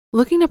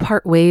Looking to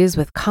part ways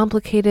with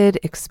complicated,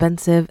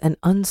 expensive, and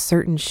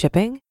uncertain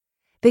shipping?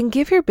 Then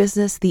give your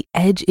business the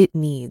edge it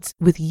needs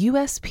with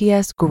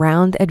USPS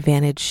Ground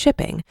Advantage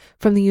shipping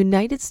from the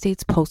United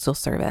States Postal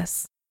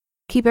Service.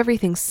 Keep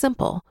everything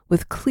simple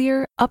with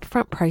clear,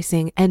 upfront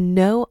pricing and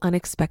no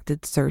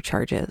unexpected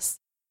surcharges.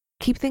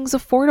 Keep things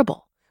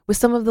affordable with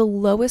some of the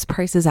lowest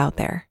prices out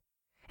there.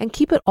 And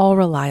keep it all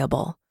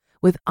reliable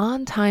with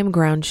on-time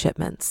ground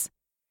shipments.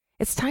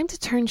 It's time to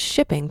turn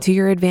shipping to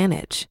your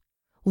advantage.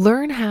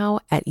 Learn how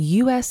at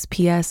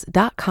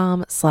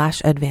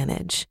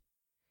USPS.com/advantage.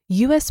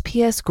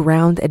 USPS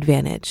Ground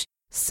Advantage.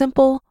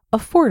 Simple,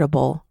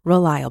 affordable,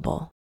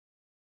 reliable.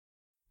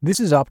 This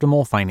is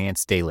Optimal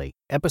Finance Daily,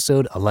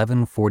 episode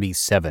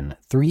 1147,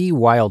 3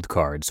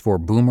 Wildcards for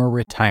Boomer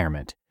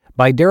Retirement,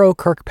 by Darrow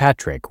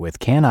Kirkpatrick with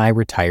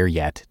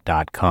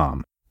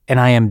CanIRetireYet.com. And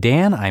I am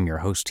Dan. I'm your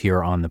host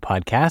here on the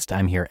podcast.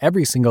 I'm here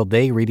every single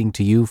day reading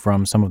to you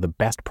from some of the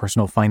best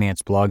personal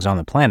finance blogs on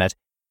the planet.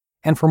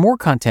 And for more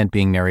content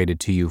being narrated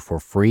to you for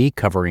free,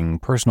 covering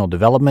personal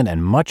development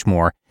and much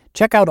more,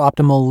 check out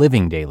Optimal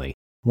Living Daily.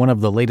 One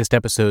of the latest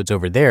episodes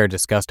over there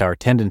discussed our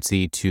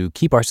tendency to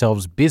keep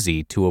ourselves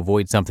busy to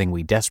avoid something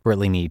we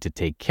desperately need to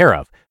take care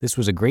of. This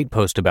was a great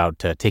post about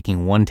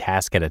taking one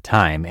task at a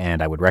time,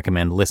 and I would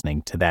recommend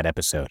listening to that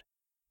episode.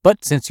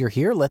 But since you're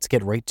here, let's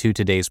get right to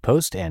today's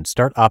post and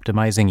start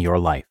optimizing your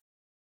life.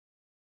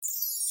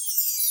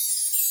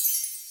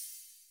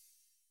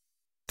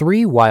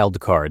 3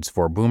 Wildcards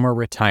for Boomer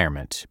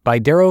Retirement by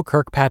Darrow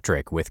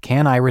Kirkpatrick with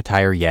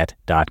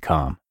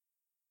CanIRetireYet.com.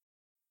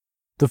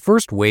 The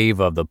first wave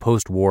of the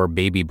post-war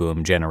baby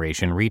boom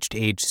generation reached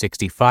age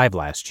 65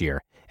 last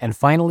year and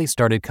finally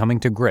started coming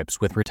to grips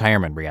with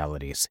retirement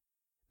realities.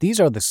 These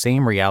are the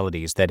same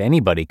realities that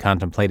anybody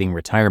contemplating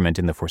retirement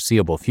in the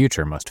foreseeable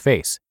future must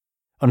face.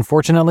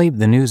 Unfortunately,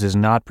 the news is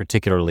not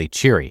particularly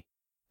cheery.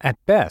 At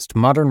best,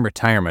 modern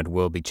retirement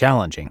will be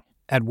challenging.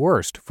 At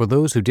worst, for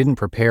those who didn't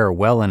prepare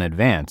well in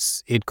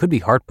advance, it could be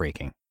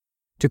heartbreaking.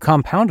 To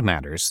compound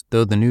matters,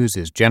 though the news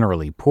is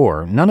generally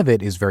poor, none of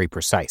it is very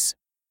precise.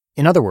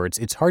 In other words,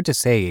 it's hard to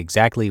say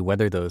exactly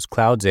whether those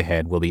clouds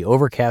ahead will be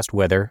overcast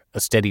weather,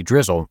 a steady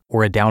drizzle,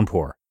 or a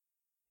downpour.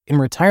 In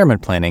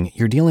retirement planning,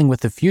 you're dealing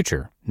with the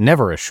future,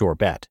 never a sure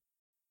bet.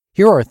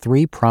 Here are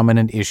 3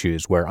 prominent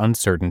issues where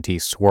uncertainty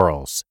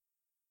swirls.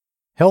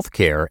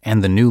 Healthcare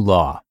and the new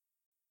law.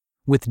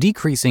 With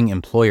decreasing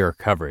employer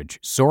coverage,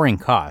 soaring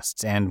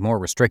costs, and more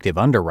restrictive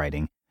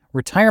underwriting,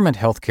 retirement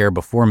healthcare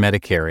before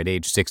Medicare at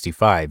age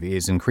 65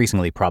 is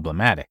increasingly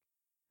problematic.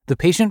 The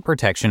Patient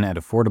Protection and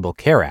Affordable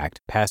Care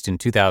Act, passed in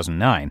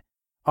 2009,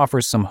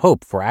 offers some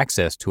hope for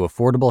access to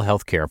affordable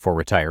healthcare for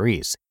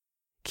retirees.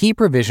 Key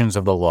provisions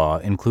of the law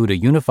include a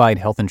unified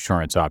health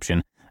insurance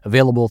option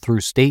available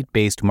through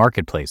state-based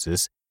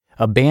marketplaces,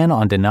 a ban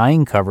on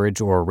denying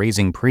coverage or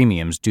raising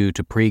premiums due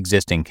to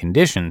pre-existing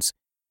conditions,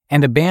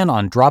 and a ban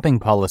on dropping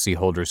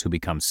policyholders who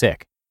become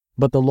sick.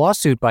 But the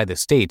lawsuit by the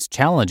states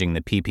challenging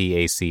the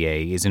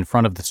PPACA is in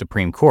front of the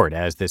Supreme Court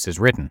as this is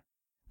written.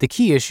 The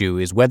key issue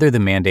is whether the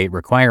mandate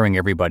requiring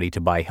everybody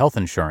to buy health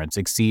insurance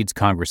exceeds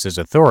Congress's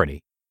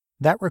authority.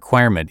 That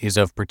requirement is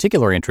of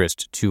particular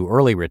interest to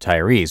early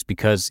retirees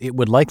because it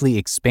would likely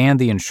expand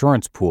the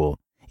insurance pool,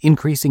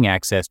 increasing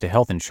access to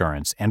health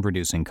insurance and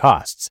reducing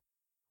costs.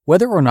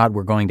 Whether or not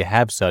we're going to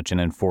have such an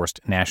enforced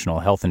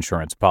national health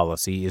insurance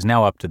policy is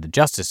now up to the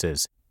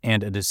justices,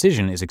 and a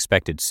decision is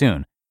expected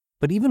soon.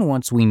 But even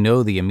once we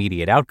know the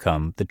immediate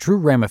outcome, the true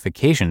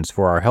ramifications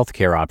for our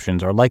healthcare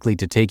options are likely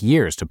to take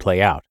years to play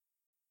out.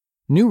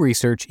 New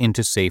research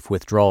into safe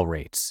withdrawal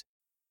rates.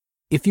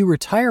 If you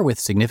retire with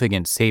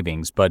significant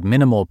savings but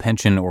minimal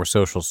pension or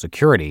Social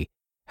Security,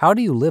 how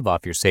do you live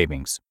off your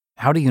savings?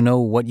 How do you know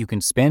what you can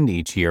spend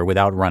each year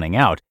without running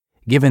out,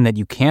 given that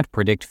you can't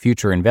predict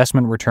future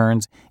investment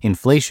returns,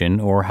 inflation,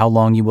 or how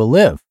long you will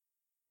live?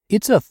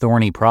 It's a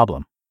thorny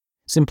problem.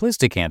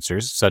 Simplistic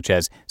answers, such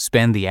as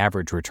spend the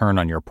average return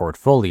on your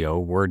portfolio,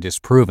 were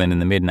disproven in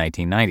the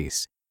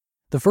mid-1990s.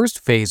 The first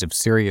phase of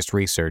serious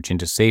research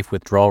into safe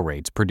withdrawal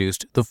rates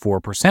produced the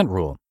 4%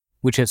 rule,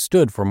 which has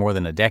stood for more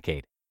than a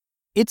decade.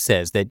 It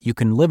says that you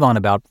can live on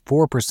about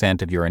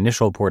 4% of your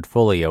initial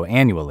portfolio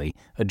annually,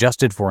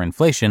 adjusted for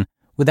inflation,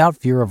 without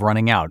fear of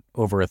running out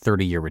over a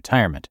 30-year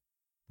retirement.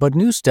 But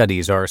new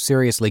studies are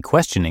seriously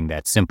questioning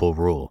that simple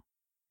rule.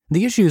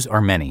 The issues are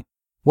many.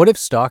 What if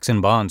stocks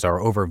and bonds are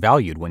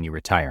overvalued when you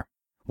retire?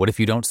 What if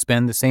you don't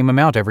spend the same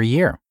amount every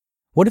year?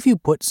 What if you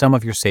put some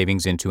of your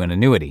savings into an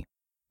annuity?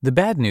 The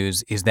bad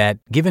news is that,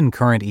 given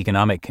current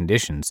economic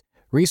conditions,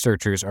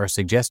 researchers are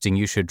suggesting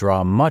you should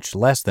draw much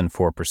less than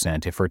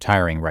 4% if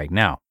retiring right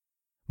now.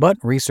 But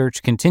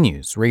research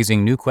continues,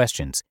 raising new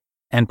questions,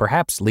 and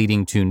perhaps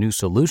leading to new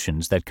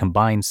solutions that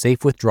combine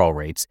safe withdrawal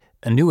rates,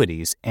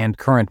 annuities, and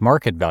current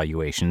market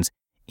valuations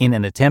in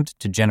an attempt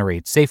to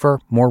generate safer,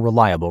 more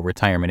reliable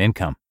retirement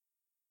income.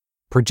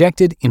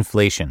 Projected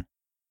inflation.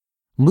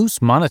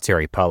 Loose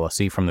monetary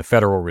policy from the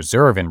Federal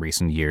Reserve in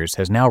recent years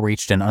has now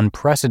reached an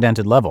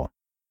unprecedented level.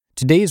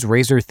 Today's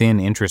razor-thin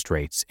interest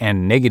rates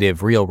and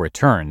negative real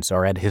returns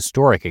are at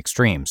historic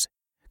extremes.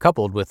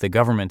 Coupled with the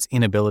government's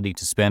inability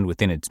to spend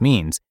within its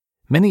means,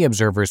 many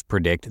observers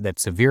predict that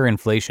severe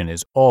inflation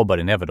is all but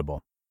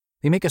inevitable.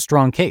 They make a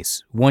strong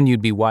case, one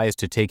you'd be wise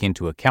to take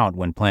into account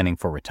when planning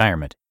for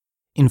retirement.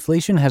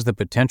 Inflation has the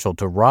potential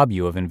to rob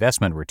you of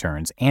investment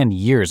returns and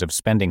years of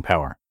spending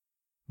power.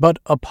 But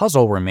a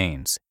puzzle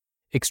remains.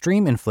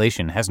 Extreme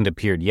inflation hasn't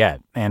appeared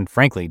yet, and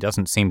frankly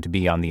doesn't seem to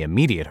be on the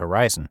immediate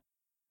horizon.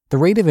 The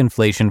rate of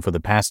inflation for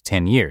the past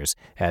 10 years,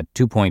 at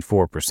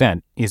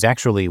 2.4%, is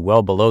actually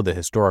well below the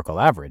historical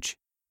average,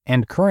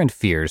 and current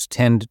fears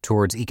tend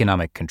towards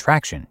economic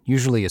contraction,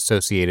 usually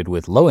associated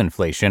with low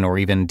inflation or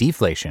even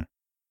deflation.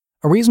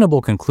 A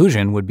reasonable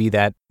conclusion would be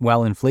that,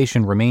 while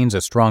inflation remains a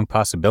strong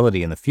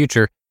possibility in the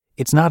future,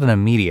 it's not an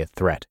immediate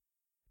threat.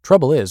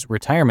 Trouble is,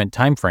 retirement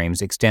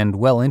timeframes extend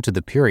well into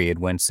the period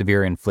when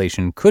severe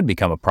inflation could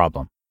become a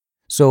problem.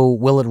 So,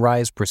 will it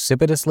rise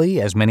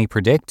precipitously, as many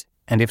predict?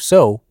 And if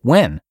so,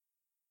 when?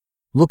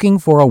 Looking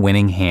for a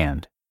winning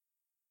hand.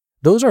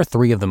 Those are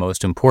three of the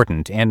most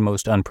important and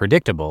most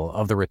unpredictable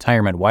of the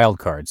retirement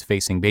wildcards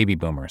facing baby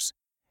boomers: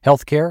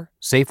 healthcare,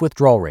 safe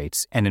withdrawal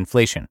rates, and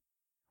inflation.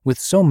 With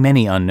so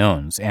many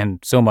unknowns and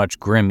so much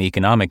grim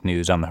economic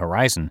news on the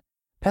horizon,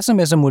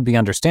 pessimism would be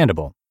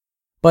understandable.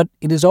 But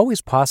it is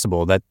always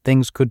possible that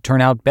things could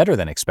turn out better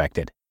than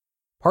expected.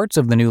 Parts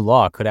of the new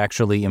law could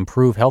actually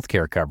improve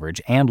healthcare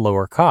coverage and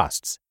lower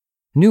costs.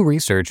 New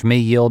research may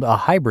yield a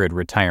hybrid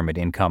retirement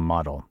income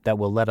model that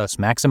will let us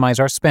maximize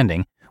our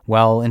spending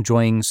while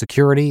enjoying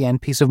security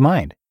and peace of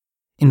mind.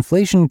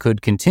 Inflation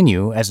could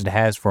continue, as it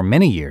has for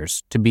many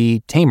years, to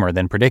be tamer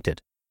than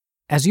predicted.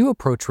 As you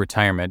approach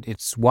retirement,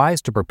 it's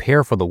wise to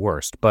prepare for the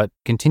worst, but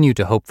continue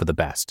to hope for the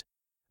best.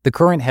 The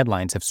current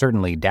headlines have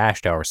certainly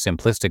dashed our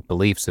simplistic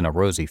beliefs in a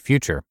rosy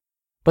future,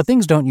 but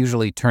things don't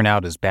usually turn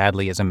out as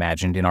badly as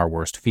imagined in our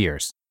worst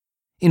fears.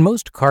 In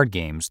most card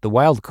games, the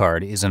wild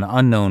card is an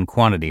unknown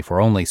quantity for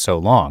only so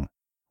long.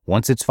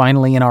 Once it's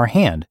finally in our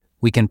hand,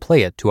 we can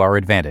play it to our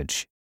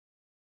advantage.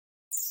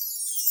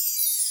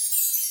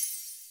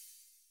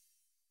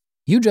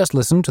 You just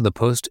listened to the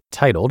post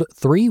titled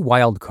 3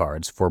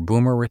 Wildcards for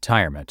Boomer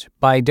Retirement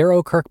by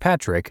Darrow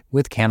Kirkpatrick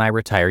with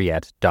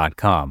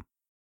CanIRetireYet.com.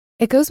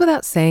 It goes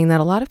without saying that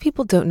a lot of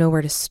people don't know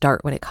where to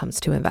start when it comes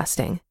to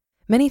investing.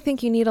 Many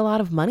think you need a lot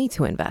of money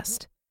to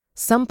invest.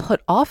 Some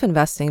put off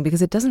investing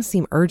because it doesn't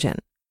seem urgent.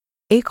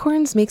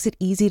 Acorns makes it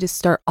easy to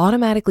start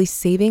automatically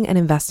saving and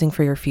investing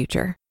for your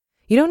future.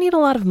 You don't need a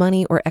lot of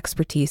money or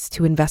expertise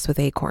to invest with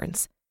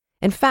Acorns.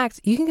 In fact,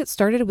 you can get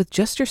started with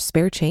just your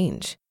spare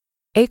change.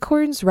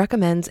 Acorns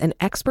recommends an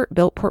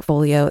expert-built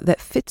portfolio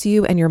that fits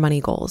you and your money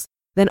goals,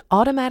 then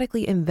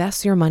automatically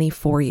invests your money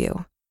for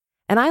you.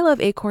 And I love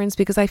Acorns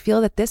because I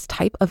feel that this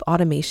type of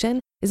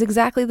automation is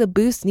exactly the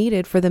boost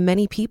needed for the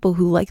many people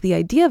who like the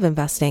idea of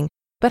investing,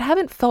 but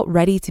haven't felt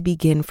ready to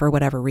begin for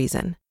whatever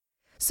reason.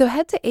 So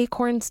head to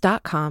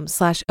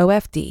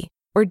acorns.com/OFD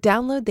or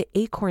download the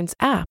Acorns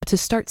app to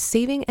start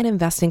saving and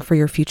investing for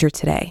your future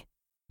today.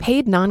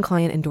 Paid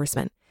non-client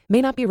endorsement. May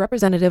not be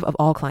representative of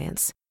all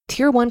clients.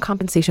 Tier 1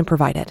 compensation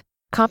provided.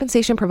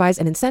 Compensation provides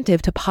an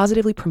incentive to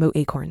positively promote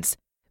Acorns.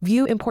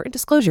 View important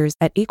disclosures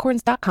at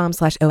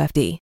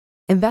acorns.com/OFD.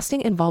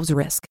 Investing involves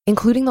risk,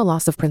 including the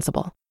loss of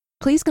principal.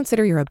 Please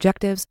consider your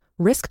objectives,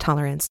 risk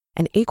tolerance,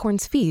 and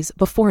Acorns fees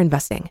before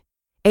investing.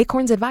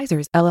 Acorns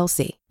Advisors,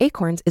 LLC.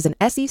 Acorns is an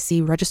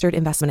SEC-registered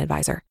investment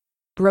advisor.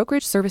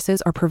 Brokerage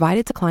services are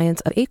provided to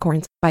clients of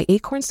Acorns by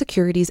Acorns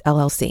Securities,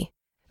 LLC.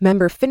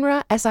 Member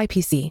FINRA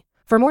SIPC.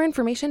 For more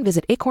information,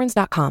 visit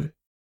acorns.com.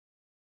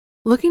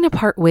 Looking to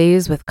part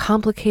ways with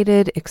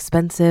complicated,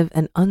 expensive,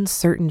 and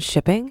uncertain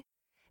shipping?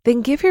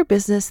 Then give your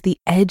business the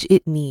edge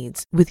it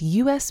needs with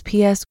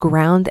USPS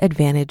Ground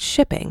Advantage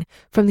shipping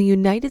from the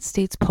United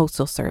States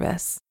Postal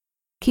Service.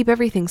 Keep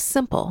everything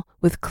simple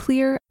with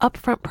clear,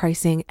 upfront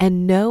pricing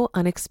and no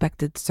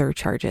unexpected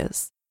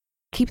surcharges.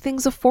 Keep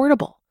things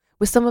affordable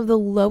with some of the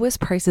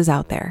lowest prices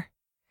out there.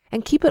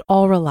 And keep it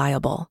all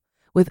reliable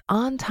with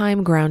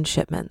on-time ground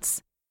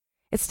shipments.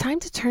 It's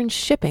time to turn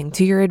shipping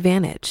to your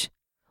advantage.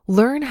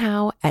 Learn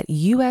how at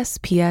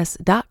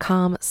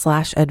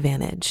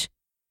USPS.com/advantage.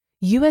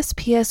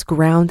 USPS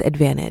Ground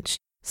Advantage.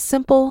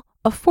 Simple,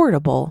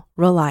 affordable,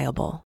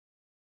 reliable.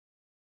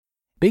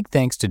 Big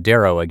thanks to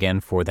Darrow again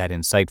for that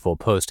insightful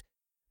post.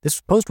 This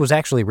post was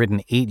actually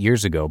written 8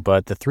 years ago,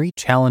 but the 3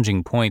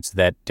 challenging points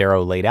that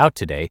Darrow laid out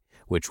today,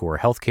 which were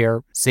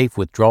healthcare, safe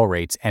withdrawal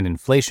rates, and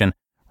inflation,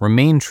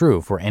 remain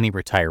true for any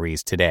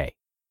retirees today.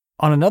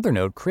 On another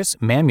note, Chris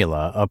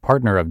Mamula, a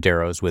partner of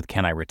Darrow's with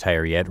Can I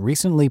Retire Yet,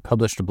 recently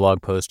published a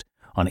blog post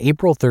on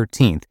April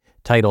 13th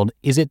titled,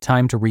 "Is It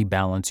Time to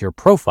Rebalance Your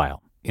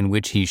Profile?" in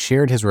which he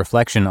shared his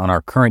reflection on our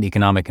current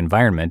economic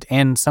environment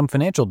and some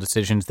financial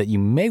decisions that you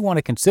may want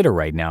to consider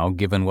right now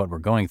given what we're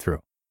going through.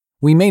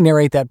 We may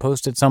narrate that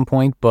post at some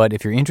point, but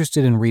if you're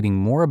interested in reading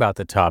more about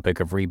the topic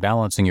of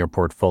rebalancing your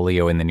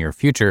portfolio in the near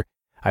future,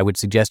 I would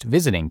suggest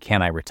visiting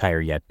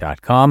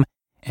CanIRetireYet.com,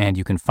 and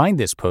you can find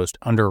this post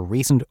under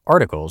Recent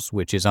Articles,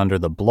 which is under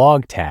the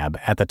Blog tab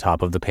at the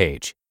top of the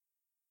page.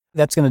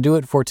 That's going to do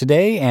it for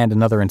today and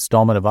another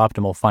installment of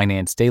Optimal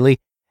Finance Daily.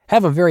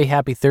 Have a very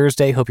happy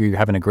Thursday. Hope you're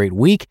having a great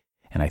week.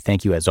 And I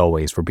thank you, as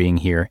always, for being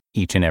here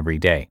each and every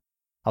day.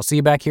 I'll see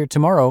you back here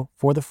tomorrow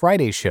for the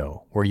Friday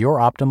show, where your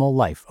optimal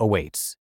life awaits.